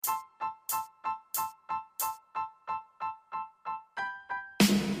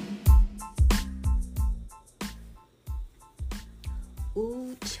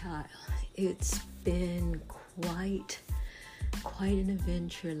It's been quite an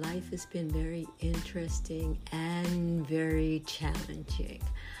adventure. Life has been very interesting and very challenging.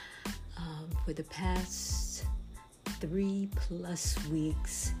 For the past 3+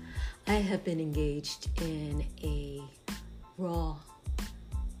 weeks, I have been engaged in a raw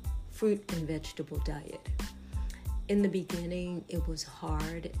fruit and vegetable diet. In the beginning, it was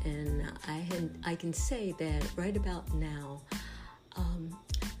hard, and I can say that right about now,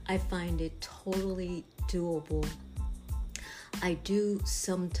 I find it totally doable. I do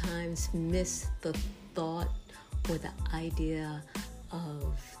sometimes miss the thought or the idea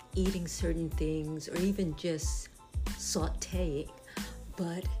of eating certain things or even just sauteing,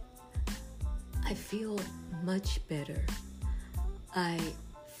 but I feel much better. I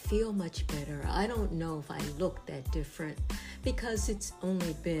don't know if I look that different because it's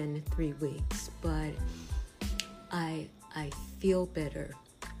only been 3 weeks, but I feel better.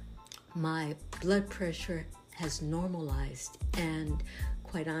 My blood pressure has normalized, and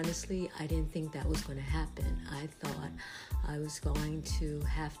quite honestly, I didn't think that was going to happen. I thought I was going to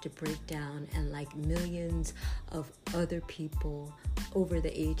have to break down and, like millions of other people over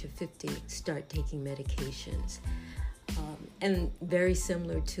the age of 50, start taking medications. And very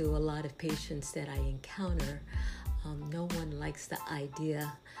similar to a lot of patients that I encounter, no one likes the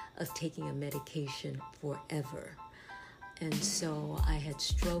idea of taking a medication forever. And so I had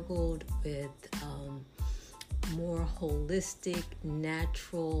struggled with more holistic,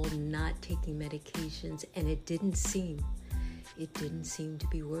 natural, not taking medications, and it didn't seem to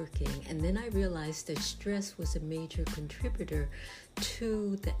be working. And then I realized that stress was a major contributor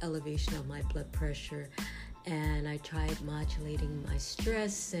to the elevation of my blood pressure. And I tried modulating my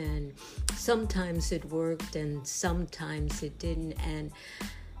stress, and sometimes it worked and sometimes it didn't.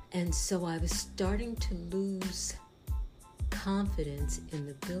 And so I was starting to lose confidence in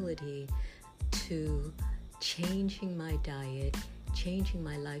the ability to changing my diet, changing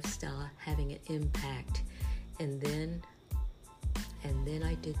my lifestyle, having an impact. And then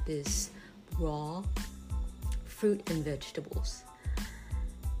I did this raw fruit and vegetables,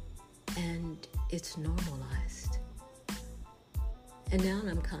 and it's normalized. And now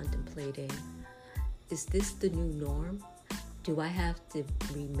I'm contemplating, is this the new norm? Do I have to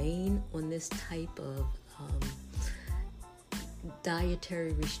remain on this type of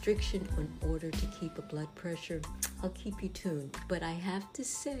dietary restriction in order to keep a blood pressure? I'll keep you tuned. But I have to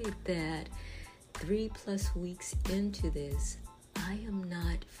say that 3+ weeks into this, I am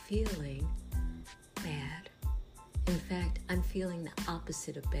not feeling bad. In fact, I'm feeling the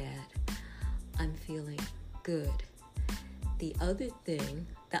opposite of bad. I'm feeling good. The other thing,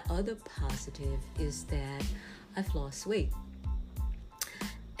 the other positive is that I've lost weight.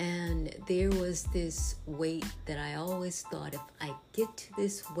 And there was this weight that I always thought, if I get to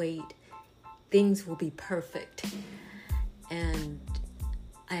this weight, things will be perfect. And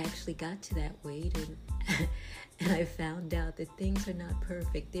I actually got to that weight, and I found out that things are not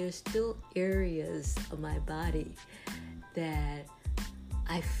perfect. There's still areas of my body that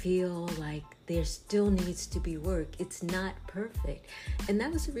I feel like there still needs to be work. It's not perfect. And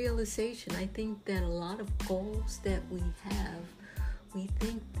that was a realization. I think that a lot of goals that we have, we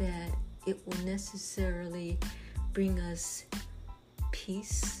think that it will necessarily bring us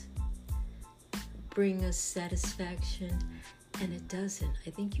peace, bring us satisfaction, and it doesn't. I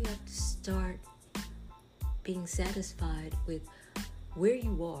think you have to start being satisfied with where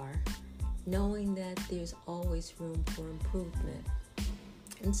you are, knowing that there's always room for improvement.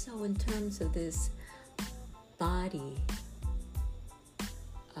 And so in terms of this body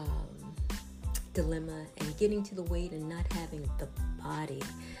dilemma and getting to the weight and not having the body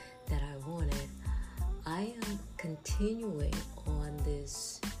that I wanted, I am continuing on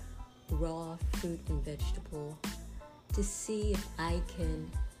this raw fruit and vegetable to see if I can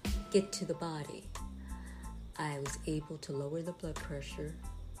get to the body. I was able to lower the blood pressure.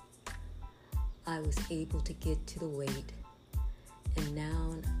 I was able to get to the weight. And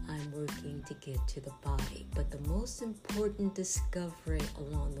now I'm working to get to the body. But the most important discovery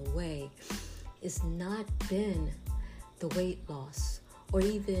along the way has not been the weight loss or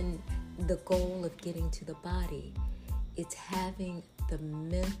even the goal of getting to the body. It's having the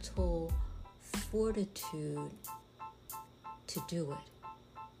mental fortitude to do it,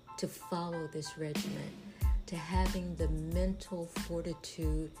 to follow this regimen, to having the mental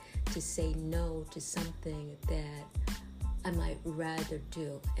fortitude to say no to something that I might rather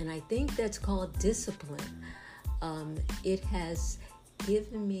do. And I think that's called discipline. It has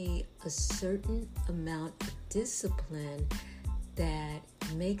given me a certain amount of discipline that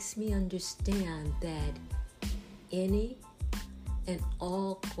makes me understand that any and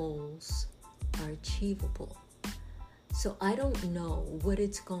all goals are achievable. So I don't know what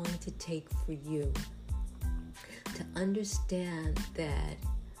it's going to take for you to understand that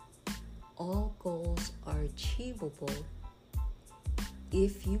all goals are achievable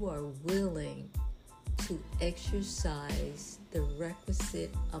if you are willing to exercise the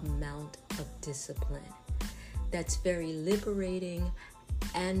requisite amount of discipline. That's very liberating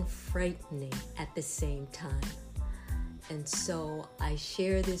and frightening at the same time. And so I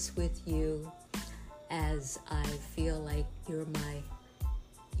share this with you as I feel like you're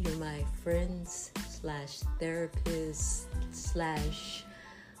my friends / therapist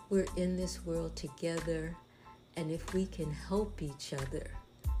 / we're in this world together, and if we can help each other,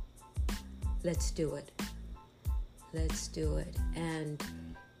 let's do it. Let's do it. And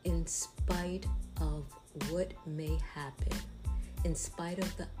in spite of what may happen, in spite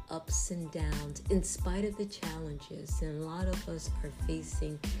of the ups and downs, in spite of the challenges, and a lot of us are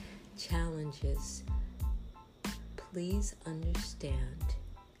facing challenges, please understand.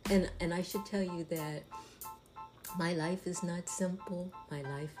 And I should tell you that my life is not simple. My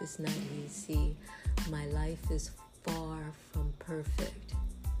life is not easy. My life is far from perfect.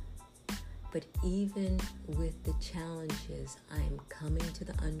 But even with the challenges, I am coming to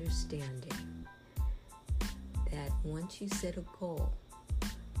the understanding that once you set a goal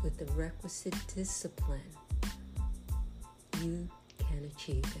with the requisite discipline, you can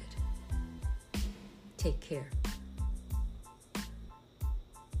achieve it. Take care.